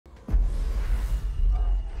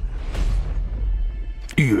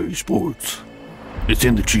EA Sports. It's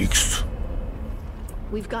in the cheeks.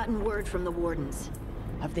 We've gotten word from the wardens.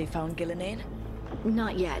 Have they found Gillenane?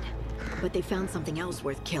 Not yet, but they found something else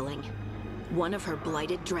worth killing. One of her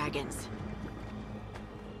blighted dragons.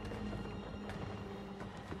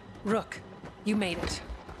 Rook, you made it.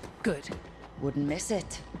 Good. Wouldn't miss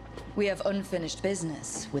it. We have unfinished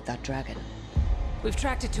business with that dragon. We've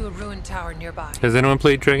tracked it to a ruined tower nearby. Has anyone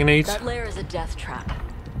played Dragon Age? That lair is a death trap.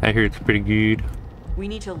 I hear it's pretty good. We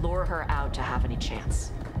need to lure her out to have any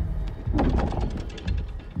chance.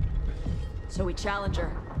 So we challenge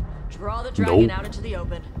her, draw the dragon out into the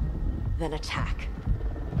open, then attack.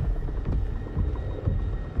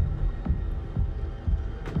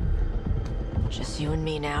 Just you and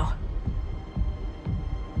me now.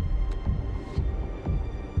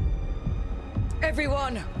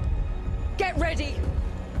 Everyone, get ready!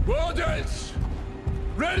 Wardens!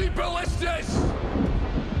 Ready ballistas!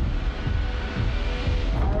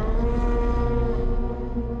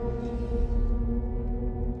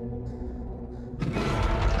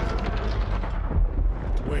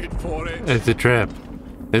 Wait for it. It's a trap.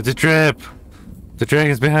 It's a trap. The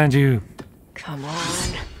dragon's behind you. Come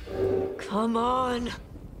on. Come on.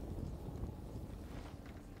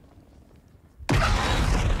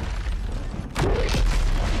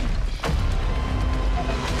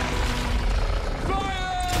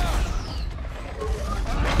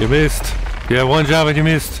 You missed. You have one job and you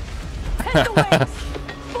missed. Take the wings!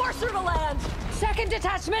 Force her to land! Second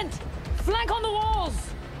detachment! Flank on the walls!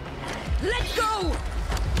 Let's go!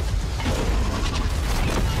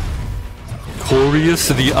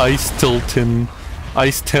 Corius the Ice Tilton.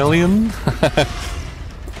 Ice Tellion?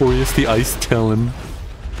 Corius the Ice Tellion.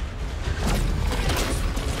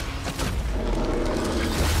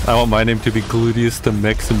 I want my name to be Gluteus the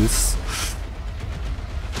Maximus.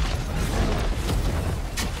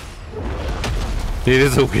 It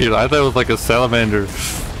is a weird. I thought it was like a salamander.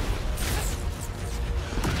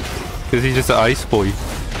 Cause he's just an ice boy.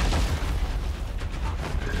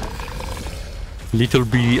 Little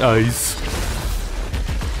beady eyes.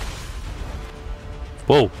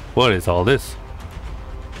 Whoa, what is all this?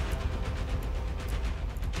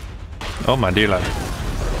 Oh my dear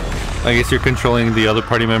life. I guess you're controlling the other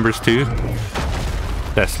party members too?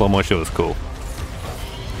 That slow motion was cool.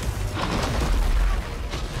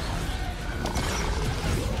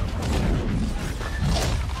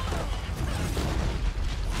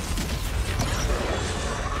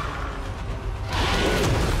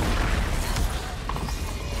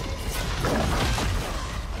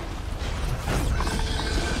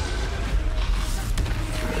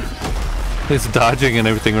 It's dodging and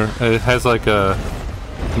everything. It has like a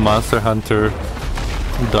Monster Hunter,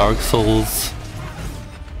 Dark Souls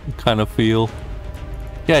kind of feel.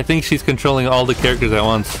 Yeah, I think she's controlling all the characters at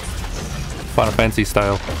once. Final Fantasy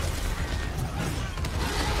style.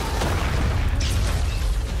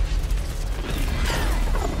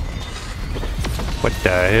 What the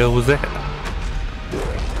hell was that?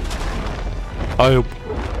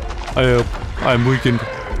 I'm weakened.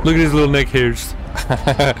 Look at his little neck hairs.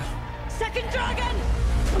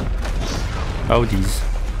 Oh jeez.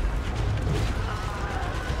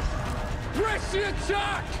 Press the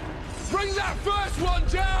attack! Bring that first one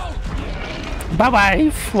down! My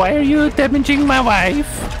wife! Why are you damaging my wife?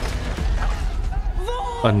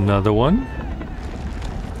 Another one?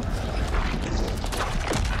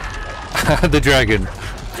 The dragon.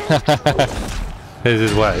 This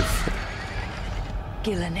is his wife.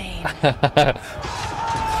 Gillenane.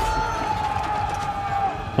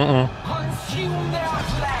 Consume their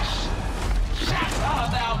flesh! Shatter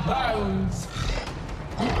their bones!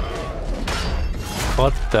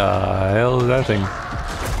 What the hell is that thing?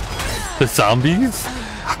 The zombies?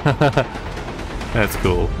 That's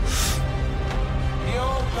cool.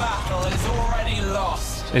 Your battle is already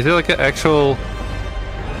lost. Is it like an actual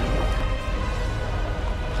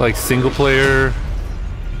like single player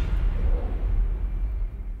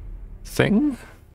thing?